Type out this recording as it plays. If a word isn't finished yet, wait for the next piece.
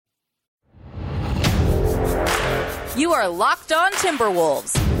You are Locked On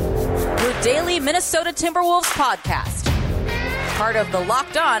Timberwolves, your daily Minnesota Timberwolves podcast. Part of the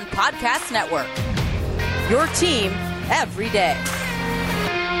Locked On Podcast Network, your team every day.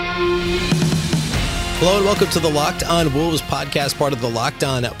 Hello and welcome to the Locked On Wolves podcast, part of the Locked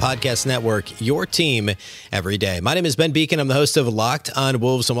On Podcast Network, your team every day. My name is Ben Beacon. I'm the host of Locked On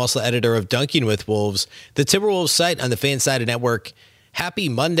Wolves. I'm also editor of Dunking with Wolves, the Timberwolves site on the Fansided Network. Happy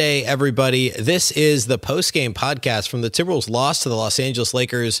Monday, everybody. This is the post-game podcast from the Timberwolves' loss to the Los Angeles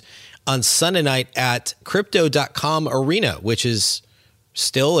Lakers on Sunday night at Crypto.com Arena, which is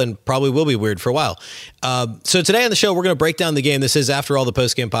still and probably will be weird for a while. So today on the show, we're going to break down the game. This is, after all, the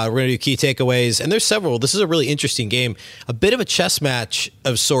post-game pod. We're going to do key takeaways, and there's several. This is a really interesting game, a bit of a chess match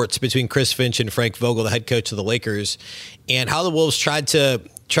of sorts between Chris Finch and Frank Vogel, the head coach of the Lakers, and how the Wolves tried to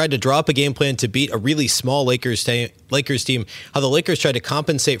draw up a game plan to beat a really small Lakers team, how the Lakers tried to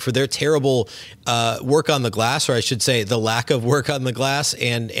compensate for their terrible work on the glass, or I should say the lack of work on the glass,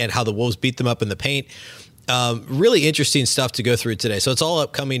 and how the Wolves beat them up in the paint. Really interesting stuff to go through today. So it's all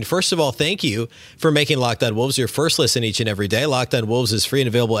upcoming. First of all, thank you for making Locked On Wolves your first listen each and every day. Locked On Wolves is free and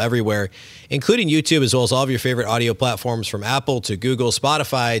available everywhere, including YouTube, as well as all of your favorite audio platforms from Apple to Google,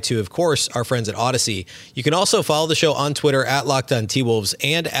 Spotify to, of course, our friends at Odyssey. You can also follow the show on Twitter at Locked On T-Wolves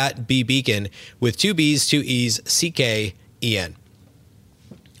and at BBeacon with two B's, two E's, C-K-E-N.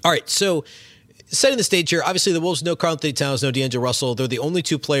 All right, so setting the stage here, obviously the Wolves, no Karl-Anthony Towns, no D'Angelo Russell. They're the only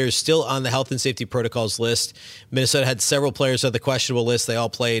two players still on the health and safety protocols list. Minnesota had several players on the questionable list. They all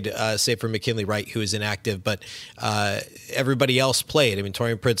played, save for McKinley Wright, who is inactive, but everybody else played. I mean,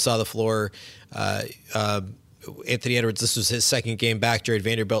 Taurean Prince saw the floor. Anthony Edwards, this was his second game back. Jared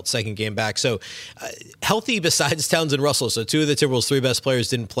Vanderbilt, second game back. So healthy besides Towns and Russell. So two of the Timberwolves' three best players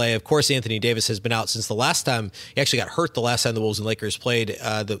didn't play. Of course, Anthony Davis has been out since the last time. He actually got hurt the last time the Wolves and Lakers played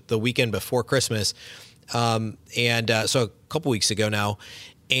the weekend before Christmas. So a couple weeks ago now.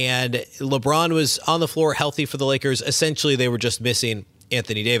 And LeBron was on the floor healthy for the Lakers. Essentially, they were just missing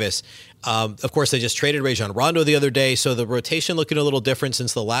Anthony Davis. Of course, they just traded Rajon Rondo the other day, so the rotation looking a little different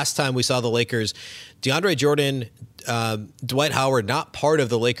since the last time we saw the Lakers. DeAndre Jordan, Dwight Howard, not part of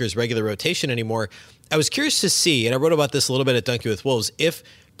the Lakers' regular rotation anymore. I was curious to see, and I wrote about this a little bit at Dunking with Wolves, if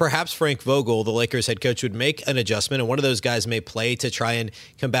perhaps Frank Vogel, the Lakers head coach, would make an adjustment, and one of those guys may play to try and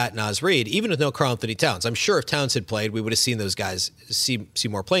combat Naz Reid, even with no Karl-Anthony Towns. I'm sure if Towns had played, we would have seen those guys see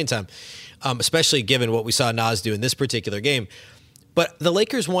more playing time, especially given what we saw Naz do in this particular game. But the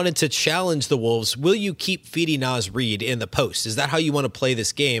Lakers wanted to challenge the Wolves. Will you keep feeding Naz Reid in the post? Is that how you want to play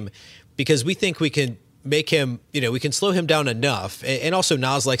this game? Because we think we can make him, we can slow him down enough. And also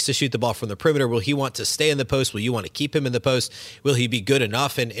Naz likes to shoot the ball from the perimeter. Will he want to stay in the post? Will you want to keep him in the post? Will he be good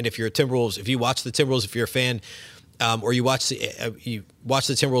enough? And if you're a Timberwolves, if you watch the Timberwolves, if you're a fan, or you watch the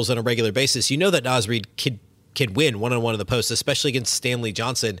Timberwolves on a regular basis, you know that Naz Reid can win one-on-one in the post, especially against Stanley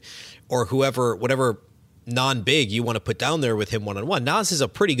Johnson or whatever non-big you want to put down there with him one-on-one. Naz is a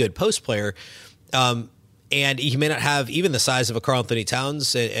pretty good post player, and he may not have even the size of a Karl-Anthony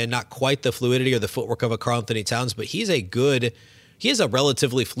Towns and not quite the fluidity or the footwork of a Karl-Anthony Towns, but he is a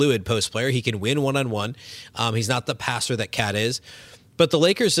relatively fluid post player. He can win one-on-one. He's not the passer that Cat is. But the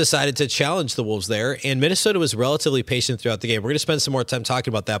Lakers decided to challenge the Wolves there, and Minnesota was relatively patient throughout the game. We're going to spend some more time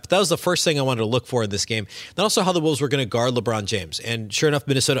talking about that, but that was the first thing I wanted to look for in this game. And also how the Wolves were going to guard LeBron James. And sure enough,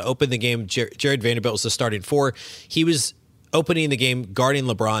 Minnesota opened the game. Jared Vanderbilt was the starting four. He was opening the game, guarding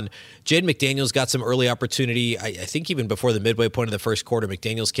LeBron. Jaden McDaniels got some early opportunity. I think even before the midway point of the first quarter,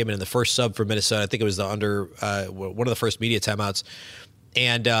 McDaniels came in the first sub for Minnesota. I think it was one of the first media timeouts.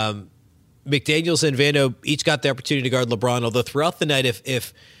 And McDaniels and Vando each got the opportunity to guard LeBron, although throughout the night,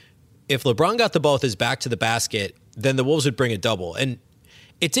 if LeBron got the ball with his back to the basket, then the Wolves would bring a double. And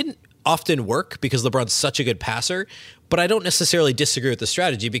it didn't often work because LeBron's such a good passer, but I don't necessarily disagree with the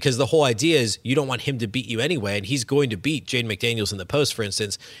strategy because the whole idea is you don't want him to beat you anyway, and he's going to beat Jaden McDaniels in the post, for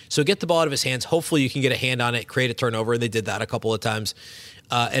instance. So get the ball out of his hands. Hopefully you can get a hand on it, create a turnover, and they did that a couple of times.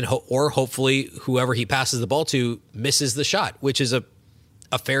 Or hopefully whoever he passes the ball to misses the shot, which is a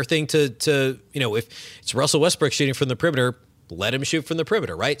fair thing to if it's Russell Westbrook shooting from the perimeter, let him shoot from the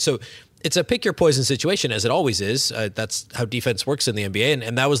perimeter, right? So it's a pick your poison situation, as it always is. That's how defense works in the NBA,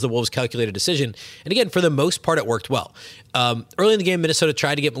 and that was the Wolves' calculated decision. And again, for the most part, it worked well. Early in the game, Minnesota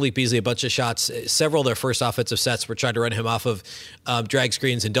tried to get Malik Beasley a bunch of shots. Several of their first offensive sets were trying to run him off of drag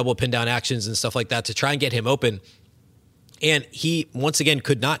screens and double pin down actions and stuff like that to try and get him open. And he, once again,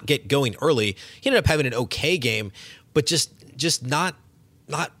 could not get going early. He ended up having an okay game, but just not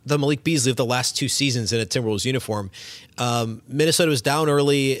not the Malik Beasley of the last 2 seasons in a Timberwolves uniform. Minnesota was down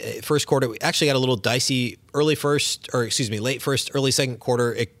early first quarter. We actually got a little dicey late first, early second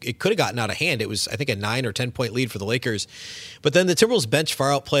quarter. It could have gotten out of hand. It was, I think, a 9 or 10 point lead for the Lakers. But then the Timberwolves bench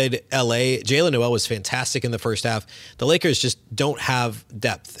far outplayed LA. Jalen Noel was fantastic in the first half. The Lakers just don't have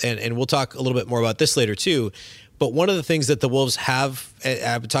depth. And we'll talk a little bit more about this later too. But one of the things that the Wolves have,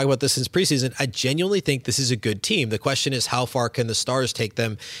 I've been talking about this since preseason, I genuinely think this is a good team. The question is, how far can the Stars take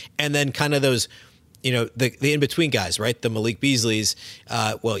them? And then kind of those, the in-between guys, right? The Malik Beasleys,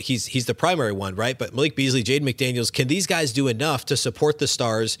 he's the primary one, right? But Malik Beasley, Jaden McDaniels, can these guys do enough to support the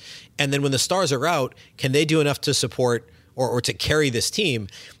Stars? And then when the Stars are out, can they do enough to support or to carry this team?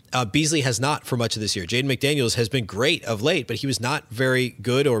 Beasley has not for much of this year. Jaden McDaniels has been great of late, but he was not very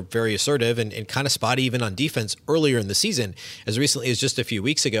good or very assertive and kind of spotty even on defense earlier in the season, as recently as just a few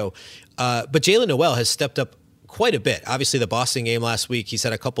weeks ago. But Jalen Noel has stepped up quite a bit. Obviously, the Boston game last week, he's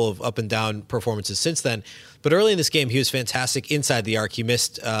had a couple of up and down performances since then. But early in this game, he was fantastic inside the arc. He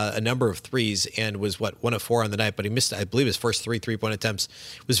missed a number of threes and was, 1 of 4 on the night, but he missed, I believe, his first 3 3-point attempts.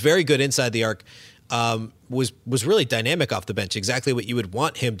 Was very good inside the arc. Was really dynamic off the bench, exactly what you would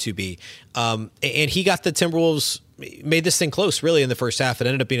want him to be. And he got the Timberwolves, made this thing close really in the first half. It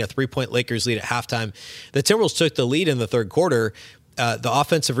ended up being a 3-point Lakers lead at halftime. The Timberwolves took the lead in the third quarter. The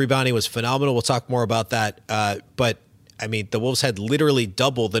offensive rebounding was phenomenal. We'll talk more about that. But I mean, the Wolves had literally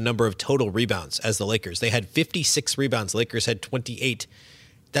double the number of total rebounds as the Lakers. They had 56 rebounds. Lakers had 28.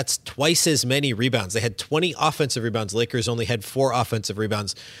 That's twice as many rebounds. They had 20 offensive rebounds. Lakers only had 4 offensive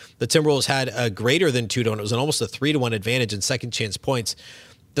rebounds. The Timberwolves had a greater than 2-1. It was almost a 3-1 advantage in second chance points.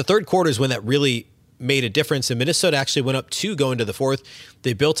 The third quarter is when that really made a difference, and Minnesota actually went up 2 going to the fourth.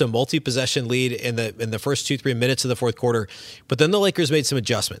 They built a multi-possession lead in the first 2-3 minutes of the fourth quarter, but then the Lakers made some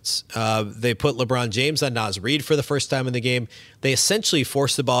adjustments. They put LeBron James on Naz Reid for the first time in the game. They essentially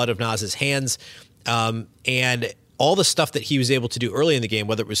forced the ball out of Naz's hands, and all the stuff that he was able to do early in the game,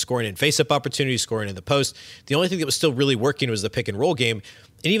 whether it was scoring in face-up opportunities, scoring in the post, the only thing that was still really working was the pick-and-roll game,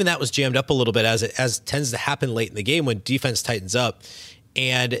 and even that was jammed up a little bit as tends to happen late in the game when defense tightens up.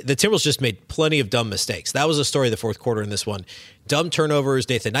 And the Timberwolves just made plenty of dumb mistakes. That was the story of the fourth quarter in this one. Dumb turnovers.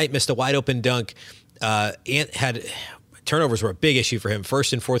 Nathan Knight missed a wide-open dunk. Turnovers were a big issue for him,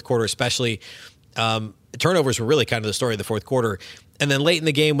 first and fourth quarter especially. Turnovers were really kind of the story of the fourth quarter. And then late in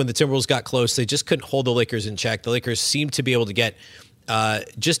the game when the Timberwolves got close, they just couldn't hold the Lakers in check. The Lakers seemed to be able to get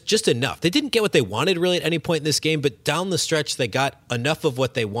just enough. They didn't get what they wanted really at any point in this game, but down the stretch, they got enough of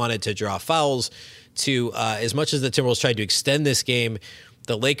what they wanted to draw fouls. To as much as the Timberwolves tried to extend this game,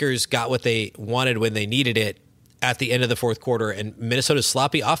 the Lakers got what they wanted when they needed it at the end of the fourth quarter. And Minnesota's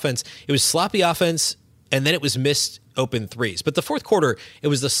sloppy offense, it was sloppy offense, and then it was missed open threes. But the fourth quarter, it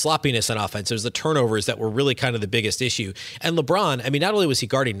was the sloppiness on offense. It was the turnovers that were really kind of the biggest issue. And LeBron, I mean, not only was he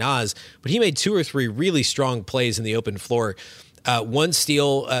guarding Naz, but he made 2 or 3 really strong plays in the open floor. One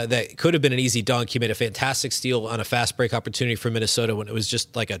steal that could have been an easy dunk. He made a fantastic steal on a fast break opportunity for Minnesota when it was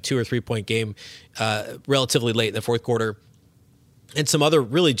just like a 2 or 3 point game relatively late in the fourth quarter. And some other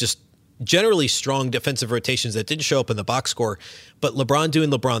really just generally strong defensive rotations that didn't show up in the box score, but LeBron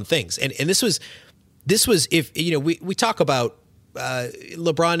doing LeBron things. And this was if, we talk about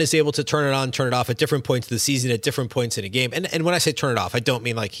LeBron is able to turn it on, turn it off at different points of the season, at different points in a game. And when I say turn it off, I don't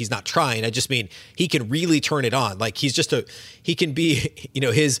mean like he's not trying. I just mean he can really turn it on. Like he can be,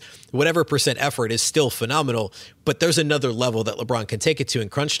 his whatever percent effort is still phenomenal, but there's another level that LeBron can take it to in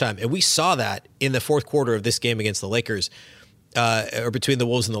crunch time. And we saw that in the fourth quarter of this game against the Lakers, or between the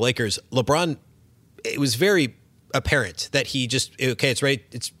Wolves and the Lakers. LeBron, it was very apparent that he just, okay, it's ready.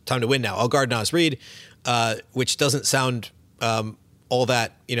 It's time to win now. I'll guard Naz Reid, which doesn't sound all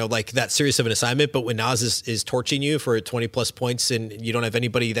that, like that serious of an assignment. But when Naz is torching you for 20 plus points and you don't have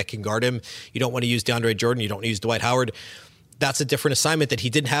anybody that can guard him, you don't want to use DeAndre Jordan, you don't want to use Dwight Howard. That's a different assignment that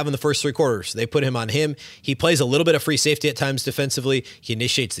he didn't have in the first 3 quarters. They put him on him. He plays a little bit of free safety at times defensively. He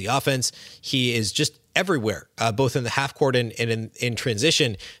initiates the offense. He is just everywhere, both in the half court and in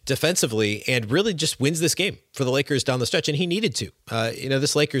transition defensively, and really just wins this game for the Lakers down the stretch. And he needed to.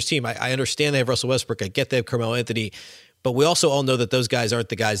 This Lakers team, I understand they have Russell Westbrook. I get they have Carmelo Anthony. But we also all know that those guys aren't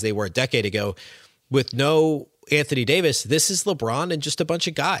the guys they were a decade ago. With no Anthony Davis, this is LeBron and just a bunch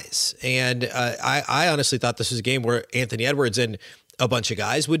of guys. And I honestly thought this was a game where Anthony Edwards and a bunch of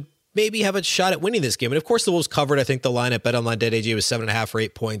guys would maybe have a shot at winning this game. And of course, the Wolves covered. I think the line at BetOnline.ag was 7.5 or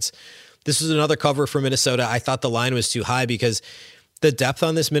 8 points. This was another cover for Minnesota. I thought the line was too high because the depth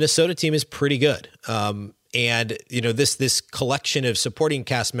on this Minnesota team is pretty good. And this collection of supporting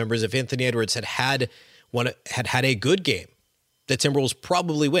cast members, if Anthony Edwards had a good game, the Timberwolves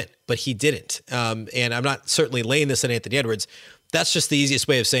probably win, but he didn't. And I'm not certainly laying this on Anthony Edwards. That's just the easiest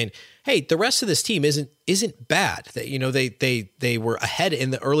way of saying, hey, the rest of this team isn't bad. They were ahead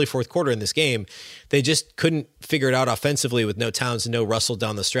in the early fourth quarter in this game. They just couldn't figure it out offensively with no Towns and no Russell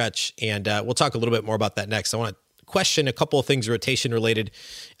down the stretch. And we'll talk a little bit more about that next. I want to question a couple of things rotation related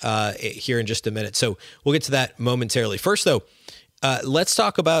here in just a minute. So we'll get to that momentarily. First, though, let's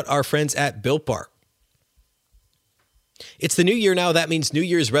talk about our friends at Built Bar. It's the new year now. That means New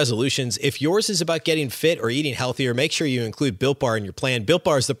Year's resolutions. If yours is about getting fit or eating healthier, make sure you include Built Bar in your plan. Built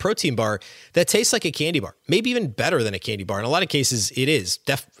Bar is the protein bar that tastes like a candy bar, maybe even better than a candy bar. In a lot of cases, it is.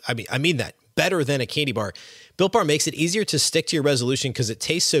 I mean that, better than a candy bar. Built Bar makes it easier to stick to your resolution because it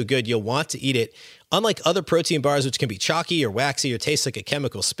tastes so good, you'll want to eat it. Unlike other protein bars, which can be chalky or waxy or taste like a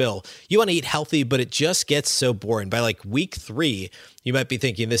chemical spill, you want to eat healthy, but it just gets so boring. By like week 3, you might be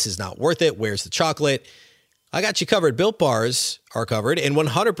thinking, this is not worth it. Where's the chocolate? I got you covered. Built Bars are covered in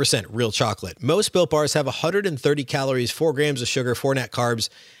 100% real chocolate. Most Built Bars have 130 calories, 4 grams of sugar, 4 net carbs,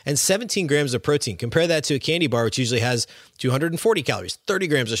 and 17 grams of protein. Compare that to a candy bar, which usually has 240 calories, 30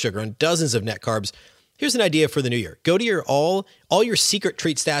 grams of sugar, and dozens of net carbs. Here's an idea for the new year. Go to your all your secret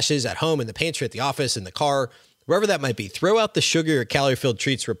treat stashes at home, in the pantry, at the office, in the car, wherever that might be. Throw out the sugar or calorie-filled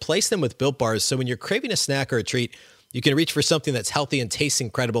treats. Replace them with Built Bars, so when you're craving a snack or a treat, you can reach for something that's healthy and tastes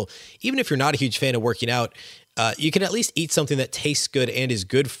incredible. Even if you're not a huge fan of working out, you can at least eat something that tastes good and is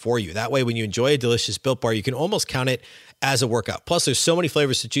good for you. That way, when you enjoy a delicious Built Bar, you can almost count it as a workout. Plus, there's so many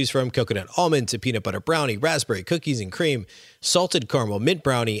flavors to choose from: coconut almond to peanut butter brownie, raspberry cookies and cream, salted caramel, mint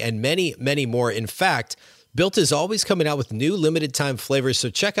brownie, and many, many more. In fact, Built is always coming out with new limited time flavors, so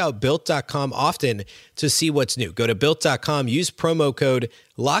check out Built.com often to see what's new. Go to Built.com, use promo code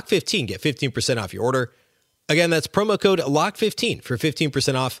LOCK15, get 15% off your order. Again, that's promo code LOCK15 for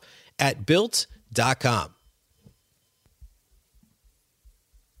 15% off at Built.com.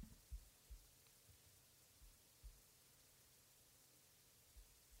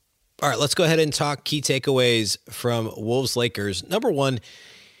 All right, let's go ahead and talk key takeaways from Wolves-Lakers. Number one,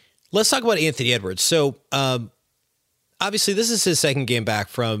 let's talk about Anthony Edwards. So, obviously, this is his second game back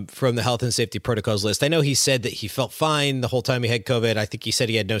from the health and safety protocols list. I know he said that he felt fine the whole time he had COVID. I think he said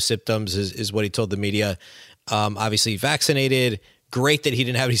he had no symptoms, is what he told the media. Obviously, vaccinated. Great that he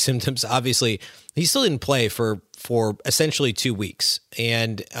didn't have any symptoms. Obviously, he still didn't play for essentially 2 weeks.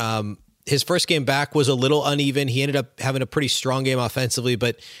 And his first game back was a little uneven. He ended up having a pretty strong game offensively,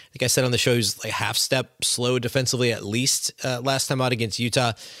 but like I said on the show, he was like half step slow defensively at least last time out against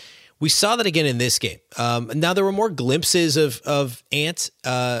Utah. We saw that again in this game. Now there were more glimpses of Ant,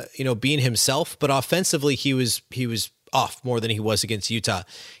 being himself, but offensively he was off more than he was against Utah.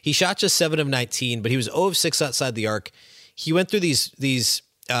 He shot just 7 of 19, but he was 0 of 6 outside the arc. He went through these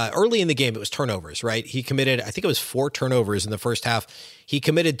early in the game. It was turnovers, right? He committed, I think it was 4 turnovers in the first half. He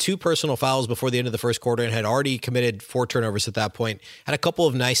committed 2 personal fouls before the end of the first quarter and had already committed 4 turnovers at that point. Had a couple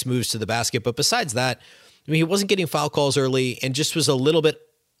of nice moves to the basket, but besides that, I mean, he wasn't getting foul calls early and just was a little bit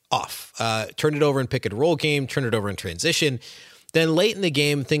off. Turned it over in pick and roll game, turned it over in transition. Then late in the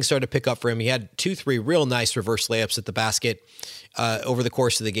game, things started to pick up for him. He had 2-3 real nice reverse layups at the basket over the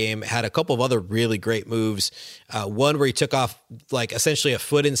course of the game. Had a couple of other really great moves. One where he took off like essentially a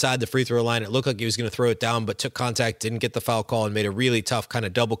foot inside the free throw line. It looked like he was going to throw it down, but took contact, didn't get the foul call, and made a really tough kind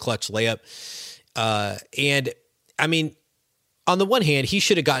of double clutch layup. And I mean, on the one hand, he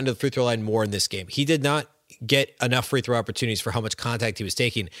should have gotten to the free throw line more in this game. He did not get enough free throw opportunities for how much contact he was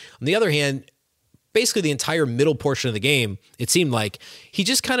taking. On the other hand, basically the entire middle portion of the game, it seemed like he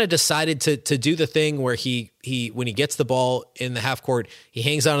just kind of decided to do the thing where he when he gets the ball in the half court, he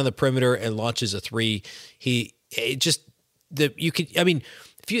hangs out on the perimeter and launches a 3. If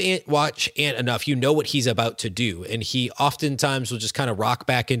you watch Ant enough, you know what he's about to do. And he oftentimes will just kind of rock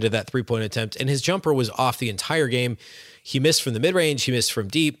back into that 3-point attempt. And his jumper was off the entire game. He missed from the mid-range. He missed from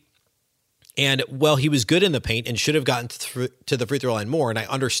deep. And while he was good in the paint and should have gotten to the free throw line more, and I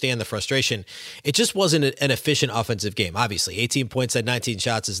understand the frustration, it just wasn't an efficient offensive game. Obviously, 18 points at 19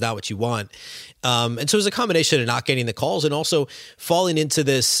 shots is not what you want. And so it was a combination of not getting the calls and also falling into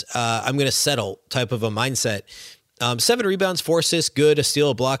this I'm going to settle type of a mindset. 7 rebounds, 4 assists, good, a steal,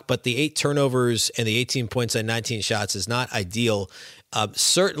 a block, but the 8 turnovers and the 18 points at 19 shots is not ideal.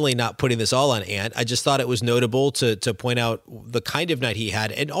 Certainly not putting this all on Ant. I just thought it was notable to point out the kind of night he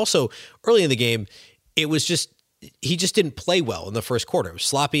had. And also early in the game, he just didn't play well in the first quarter. It was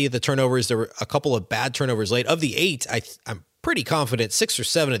sloppy, the turnovers. There were a couple of bad turnovers late. Of the 8, I'm pretty confident 6 or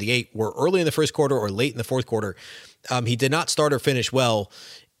 7 of the 8 were early in the first quarter or late in the fourth quarter. He did not start or finish well.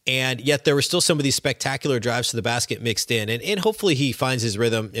 And yet there were still some of these spectacular drives to the basket mixed in. And hopefully he finds his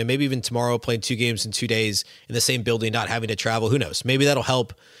rhythm. And maybe even tomorrow, playing 2 games in 2 days in the same building, not having to travel. Who knows? Maybe that'll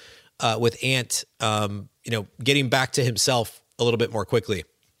help with Ant, getting back to himself a little bit more quickly.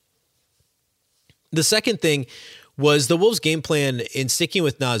 The second thing was the Wolves' game plan in sticking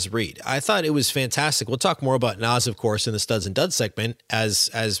with Naz Reid. I thought it was fantastic. We'll talk more about Naz, of course, in the Studs and Duds segment as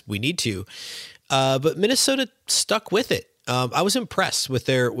we need to. But Minnesota stuck with it. I was impressed with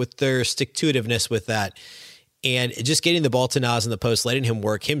their stick-to-itiveness with that. And just getting the ball to Naz in the post, letting him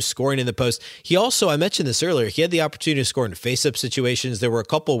work, him scoring in the post. He also, I mentioned this earlier, he had the opportunity to score in face-up situations. There were a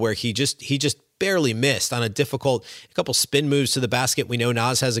couple where he just barely missed on a couple spin moves to the basket. We know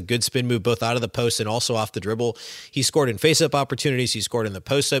Naz has a good spin move both out of the post and also off the dribble. He scored in face-up opportunities. He scored in the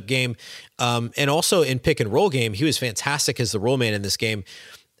post-up game. And also in pick-and-roll game, he was fantastic as the roll man in this game.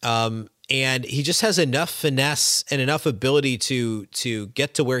 And he just has enough finesse and enough ability to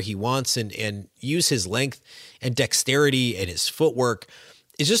get to where he wants and use his length and dexterity and his footwork.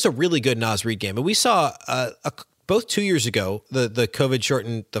 It's just a really good Naz Reid game. And we saw both 2 years ago, the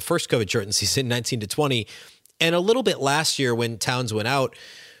first COVID shortened season, 19-20, and a little bit last year when Towns went out,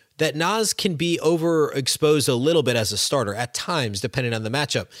 that Naz can be overexposed a little bit as a starter at times, depending on the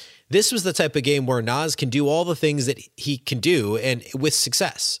matchup. This was the type of game where Naz can do all the things that he can do and with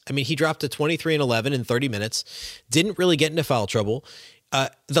success. I mean, he dropped to 23 and 11 in 30 minutes, didn't really get into foul trouble.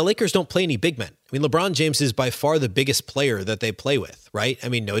 The Lakers don't play any big men. I mean, LeBron James is by far the biggest player that they play with, right? I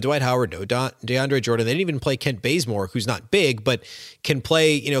mean, no Dwight Howard, no DeAndre Jordan. They didn't even play Kent Bazemore, who's not big, but can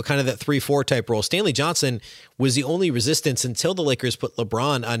play, kind of that 3-4 type role. Stanley Johnson was the only resistance until the Lakers put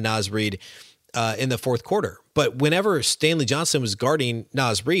LeBron on Naz Reid in the fourth quarter. But whenever Stanley Johnson was guarding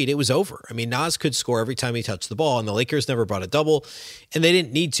Naz Reid, it was over. I mean, Naz could score every time he touched the ball, and the Lakers never brought a double, and they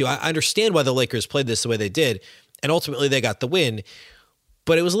didn't need to. I understand why the Lakers played this the way they did, and ultimately they got the win.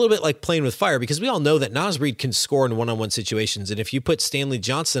 But it was a little bit like playing with fire because we all know that Naz Reid can score in one-on-one situations. And if you put Stanley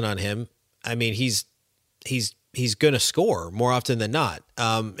Johnson on him, I mean, he's going to score more often than not.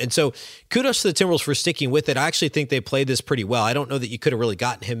 And so kudos to the Timberwolves for sticking with it. I actually think they played this pretty well. I don't know that you could have really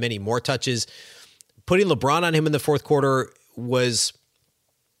gotten him many more touches. Putting LeBron on him in the fourth quarter was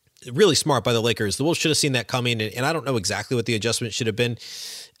really smart by the Lakers. The Wolves should have seen that coming. And I don't know exactly what the adjustment should have been.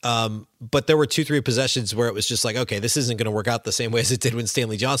 But there were 2-3 possessions where it was just like, okay, this isn't going to work out the same way as it did when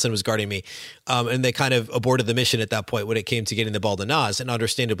Stanley Johnson was guarding me. And they kind of aborted the mission at that point when it came to getting the ball to Naz, and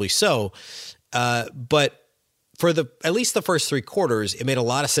understandably so. But for at least the first 3 quarters, it made a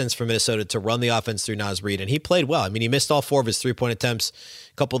lot of sense for Minnesota to run the offense through Naz Reid, and he played well. I mean, he missed all 4 of his 3-point attempts,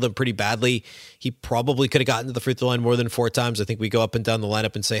 a couple of them pretty badly. He probably could have gotten to the free throw line more than 4 times. I think we go up and down the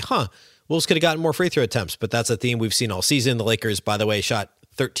lineup and say, Wolves could have gotten more free throw attempts, but that's a theme we've seen all season. The Lakers, by the way, shot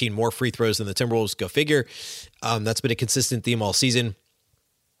 13 more free throws than the Timberwolves. Go figure. That's been a consistent theme all season.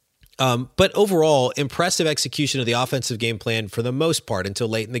 But overall, impressive execution of the offensive game plan for the most part until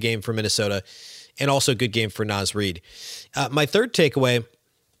late in the game for Minnesota, and also a good game for Naz Reid. My third takeaway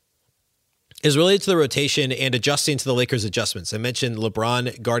is related to the rotation and adjusting to the Lakers' adjustments. I mentioned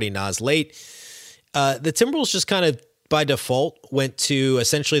LeBron guarding Naz late. The Timberwolves just kind of by default went to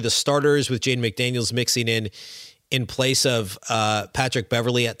essentially the starters with Jaden McDaniels mixing in place of Patrick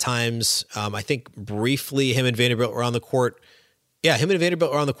Beverley at times. I think briefly him and Vanderbilt were on the court. Yeah, him and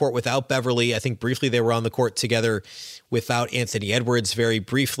Vanderbilt were on the court without Beverley. I think briefly they were on the court together without Anthony Edwards very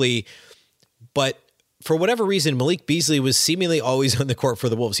briefly. But for whatever reason, Malik Beasley was seemingly always on the court for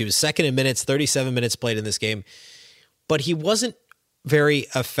the Wolves. He was second in minutes, 37 minutes played in this game, but he wasn't very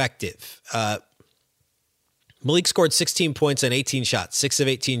effective. Malik scored 16 points on 18 shots, 6 of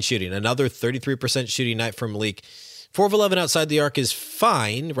 18 shooting, another 33% shooting night from Malik. 4 of 11 outside the arc is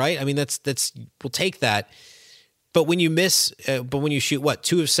fine, right? I mean, we'll take that. But when you when you shoot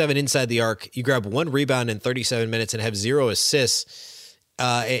 2 of 7 inside the arc, you grab 1 rebound in 37 minutes and have 0 assists,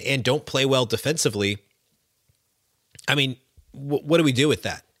 and don't play well defensively. I mean, what do we do with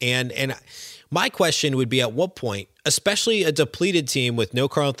that? And my question would be, at what point, especially a depleted team with no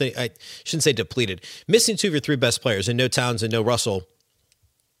Karl Anthony, I shouldn't say depleted, missing 2 of your 3 best players and no Towns and no Russell,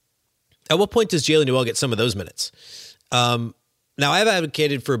 at what point does Jaylen Nowell get some of those minutes? Now, I've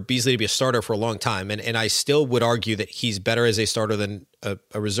advocated for Beasley to be a starter for a long time, and I still would argue that he's better as a starter than a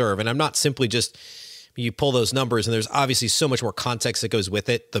reserve. And I'm not simply just, you pull those numbers, and there's obviously so much more context that goes with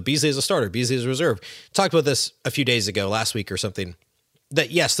it. The Beasley is a starter, Beasley is a reserve. Talked about this a few days ago, last week or something, that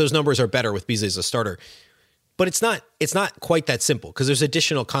yes, those numbers are better with Beasley as a starter. But it's not quite that simple, because there's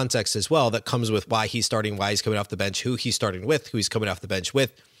additional context as well that comes with why he's starting, why he's coming off the bench, who he's starting with, who he's coming off the bench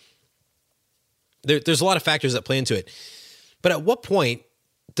with. There's a lot of factors that play into it. But at what point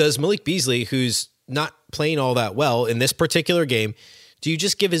does Malik Beasley, who's not playing all that well in this particular game, do you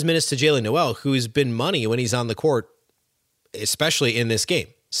just give his minutes to Jaylen Nowell, who's been money when he's on the court, especially in this game?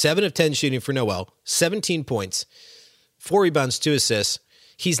 7 of 10 shooting for Nowell, 17 points, 4 rebounds, 2 assists.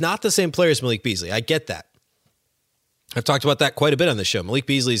 He's not the same player as Malik Beasley. I get that. I've talked about that quite a bit on the show. Malik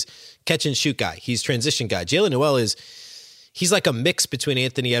Beasley's catch and shoot guy. He's transition guy. Jaylen Nowell he's like a mix between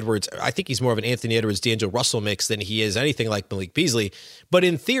Anthony Edwards. I think he's more of an Anthony Edwards, D'Angelo Russell mix than he is anything like Malik Beasley. But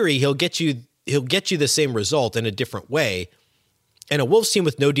in theory, he'll get you the same result in a different way. And a Wolves team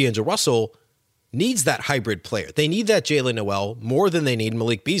with no D'Angelo Russell needs that hybrid player. They need that Jaylen Nowell more than they need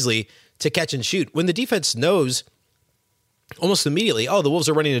Malik Beasley to catch and shoot. When the defense knows almost immediately, the Wolves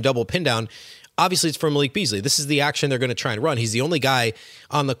are running a double pin down, obviously it's from Malik Beasley. This is the action they're going to try and run. He's the only guy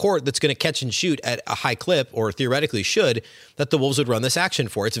on the court that's going to catch and shoot at a high clip, or theoretically should, that the Wolves would run this action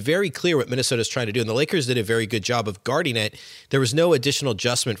for. It's very clear what Minnesota's trying to do, and the Lakers did a very good job of guarding it. There was no additional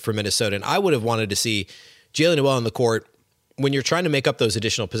adjustment for Minnesota, and I would have wanted to see Jaylen Nowell on the court when you're trying to make up those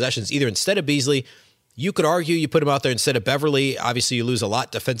additional possessions, either instead of Beasley. You could argue you put him out there instead of Beverly. Obviously, you lose a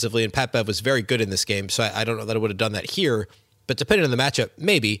lot defensively, and Pat Bev was very good in this game, so I don't know that I would have done that here. But depending on the matchup,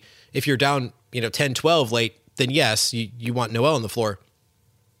 maybe. If you're down 10-12 late, then yes, you want Nowell on the floor.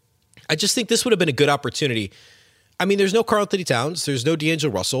 I just think this would have been a good opportunity. I mean, there's no Karl-Anthony Towns. There's no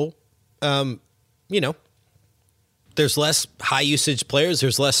D'Angelo Russell. There's less high-usage players.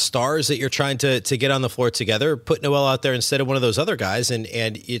 There's less stars that you're trying to get on the floor together. Put Nowell out there instead of one of those other guys, and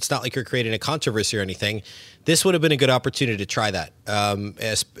it's not like you're creating a controversy or anything. This would have been a good opportunity to try that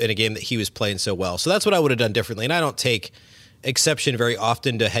in a game that he was playing so well. So that's what I would have done differently, and I don't take exception very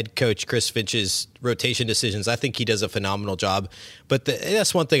often to head coach Chris Finch's rotation decisions. I think he does a phenomenal job, but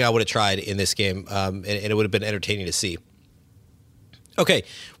that's one thing I would have tried in this game, and it would have been entertaining to see. Okay,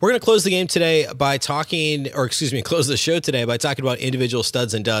 we're going to close the game today close the show today by talking about individual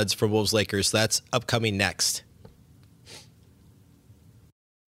studs and duds from Wolves Lakers. That's upcoming next.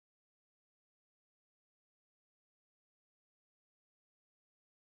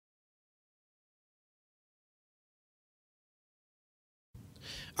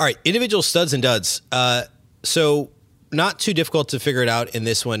 All right, individual studs and duds. So not too difficult to figure it out in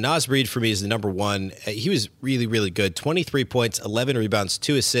this one. Naz Reid for me is the number one. He was really, really good. 23 points, 11 rebounds,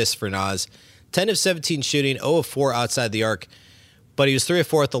 2 assists for Naz. 10 of 17 shooting, 0 of 4 outside the arc. But he was 3 of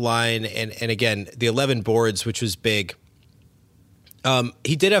 4 at the line. And again, the 11 boards, which was big.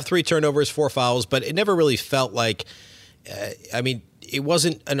 He did have 3 turnovers, 4 fouls, but it never really felt like, it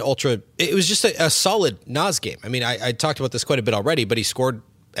wasn't an ultra, it was just a solid Naz game. I mean, I talked about this quite a bit already, but he scored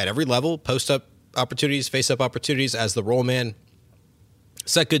at every level, post-up opportunities, face-up opportunities as the roll man.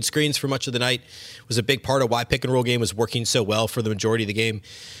 Set good screens for much of the night. Was a big part of why pick-and-roll game was working so well for the majority of the game.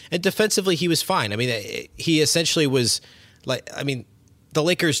 And defensively, he was fine. I mean, he essentially was the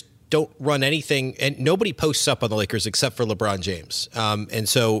Lakers don't run anything, and nobody posts up on the Lakers except for LeBron James. And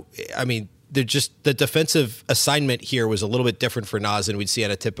so, the defensive assignment here was a little bit different for Naz than we'd see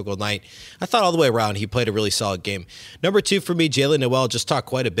on a typical night. I thought all the way around he played a really solid game. Number 2 for me, Jaylen Nowell. Just talked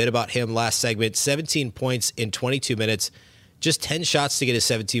quite a bit about him last segment. 17 points in 22 minutes. Just 10 shots to get his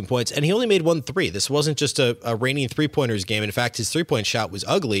 17 points, and he only made 1 3. This wasn't just a reigning three-pointers game. In fact, his three-point shot was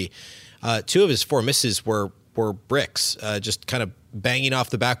ugly. 2 of his 4 misses were bricks, just kind of banging off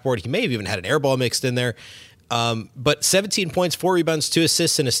the backboard. He may have even had an air ball mixed in there. But 17 points, 4 rebounds, 2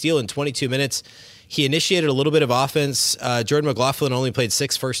 assists, and a steal in 22 minutes. He initiated a little bit of offense. Jordan McLaughlin only played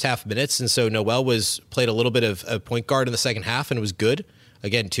 6 first-half minutes, and so Nowell played a little bit of a point guard in the second half, and it was good.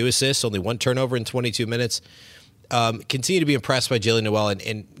 Again, 2 assists, only 1 turnover in 22 minutes. Continue to be impressed by Jaylen Nowell,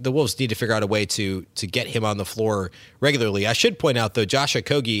 and the Wolves need to figure out a way to get him on the floor regularly. I should point out, though, Josh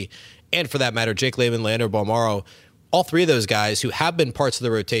Okogie, and for that matter, Jake Layman, Leandro Balmaro, all 3 of those guys who have been parts of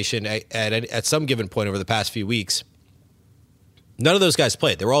the rotation at some given point over the past few weeks, none of those guys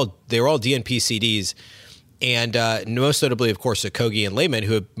played. They were all DNP CDs, and most notably, of course, Okogie and Layman,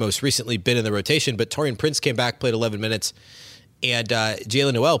 who have most recently been in the rotation. But Taurean Prince came back, played 11 minutes, and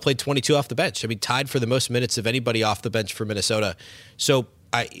Jaylen Nowell played 22 off the bench. I mean, tied for the most minutes of anybody off the bench for Minnesota. So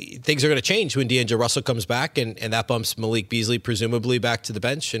things are going to change when D'Angelo Russell comes back, and that bumps Malik Beasley presumably back to the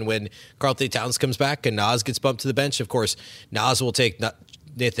bench. And when Karl-Anthony Towns comes back and Naz gets bumped to the bench, of course, Naz will take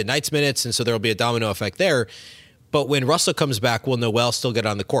Nathan Knight's minutes, and so there will be a domino effect there. But when Russell comes back, will Nowell still get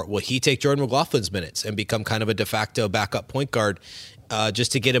on the court? Will he take Jordan McLaughlin's minutes and become kind of a de facto backup point guard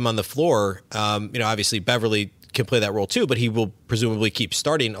just to get him on the floor? Obviously Beverly can play that role too, but he will presumably keep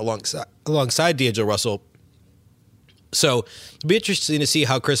starting alongside D'Angelo Russell. So it'll be interesting to see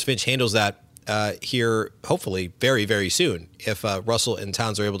how Chris Finch handles that here, hopefully very, very soon, if Russell and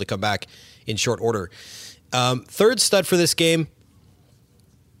Towns are able to come back in short order. Third stud for this game,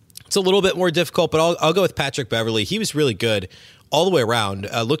 it's a little bit more difficult, but I'll go with Patrick Beverly. He was really good all the way around.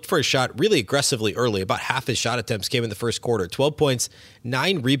 Looked for a shot really aggressively early. About half his shot attempts came in the first quarter. 12 points,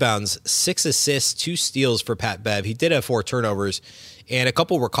 9 rebounds, 6 assists, 2 steals for Pat Bev. He did have 4 turnovers, and a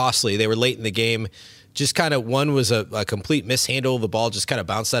couple were costly. They were late in the game. just kind of one was a complete mishandle. The ball just kind of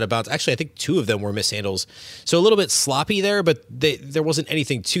bounced out of bounds. Actually, I think two of them were mishandles. So a little bit sloppy there, but there wasn't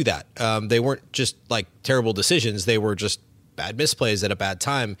anything to that. They weren't just like terrible decisions. They were just bad misplays at a bad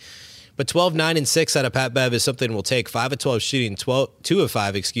time. But 12, 9, and 6 out of Pat Bev is something we'll take. 5 of 12 shooting, 2 of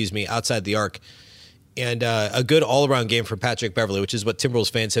 5, outside the arc. And a good all-around game from Patrick Beverley, which is what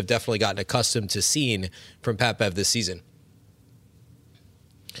Timberwolves fans have definitely gotten accustomed to seeing from Pat Bev this season.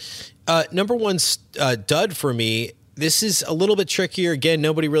 Number one dud for me, this is a little bit trickier. Again,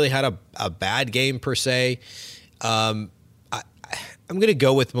 nobody really had a bad game per se. I'm going to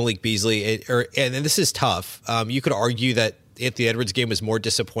go with Malik Beasley, and this is tough. You could argue that Anthony Edwards' game was more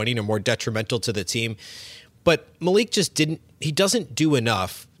disappointing or more detrimental to the team, but Malik just doesn't do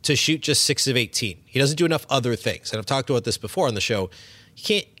enough to shoot just 6 of 18. He doesn't do enough other things. And I've talked about this before on the show. He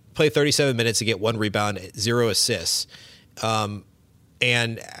can't play 37 minutes and get 1 rebound, 0 assists.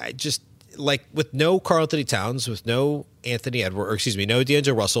 And I just, like, with no Karl-Anthony Towns, with no no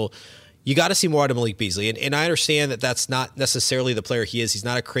D'Angelo Russell, you got to see more out of Malik Beasley. And I understand that that's not necessarily the player he is. He's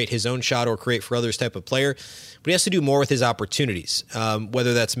not a create his own shot or create for others type of player, but he has to do more with his opportunities.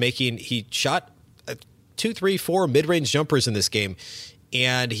 Whether that's he shot 2, 3, 4 mid-range jumpers in this game,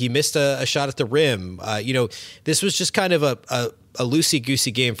 and he missed a shot at the rim. This was just kind of a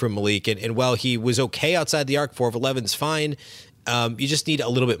loosey-goosey game from Malik. And while he was okay outside the arc, 4 of 11 is fine. You just need a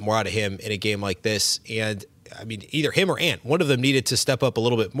little bit more out of him in a game like this. And, I mean, either him or Ant, one of them needed to step up a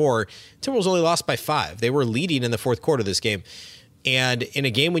little bit more. Timberwolves only lost by 5. They were leading in the fourth quarter of this game. And in a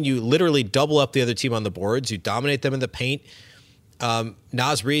game when you literally double up the other team on the boards, you dominate them in the paint,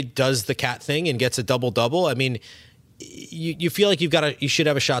 Naz Reid does the cat thing and gets a double-double. I mean, you feel like you should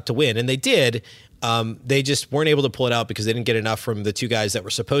have a shot to win, and they did. They just weren't able to pull it out because they didn't get enough from the two guys that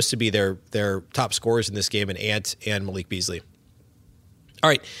were supposed to be their top scorers in this game, and Ant and Malik Beasley. All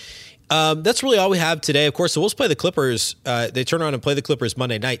right, that's really all we have today. Of course, the Wolves play the Clippers. They turn around and play the Clippers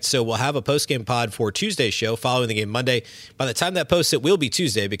Monday night, so we'll have a post-game pod for Tuesday's show following the game Monday. By the time that posts, it will be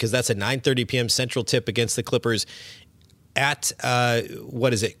Tuesday because that's a 9:30 p.m. Central tip against the Clippers at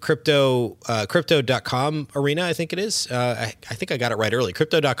crypto.com arena, I think it is. I think I got it right early.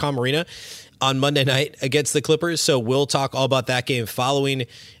 Crypto.com arena on Monday night against the Clippers. So we'll talk all about that game following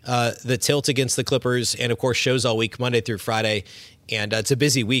the tilt against the Clippers, and of course shows all week, Monday through Friday. And it's a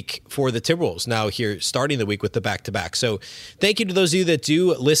busy week for the Timberwolves now here, starting the week with the back-to-back. So thank you to those of you that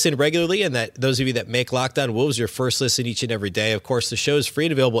do listen regularly, and that those of you that make Locked On Wolves your first listen each and every day. Of course, the show is free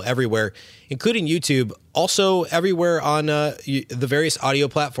and available everywhere, including YouTube, also everywhere on the various audio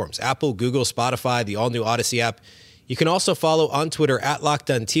platforms, Apple, Google, Spotify, the all-new Odyssey app. You can also follow on Twitter at Locked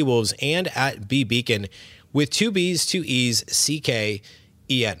On T-Wolves and at BBeacon with 2 B's, 2 E's,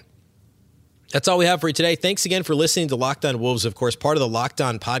 CKEN. That's all we have for you today. Thanks again for listening to Locked On Wolves, of course, part of the Locked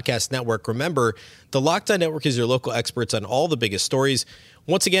On Podcast Network. Remember, the Locked On Network is your local experts on all the biggest stories.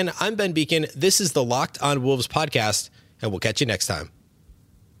 Once again, I'm Ben Beacon. This is the Locked On Wolves podcast, and we'll catch you next time.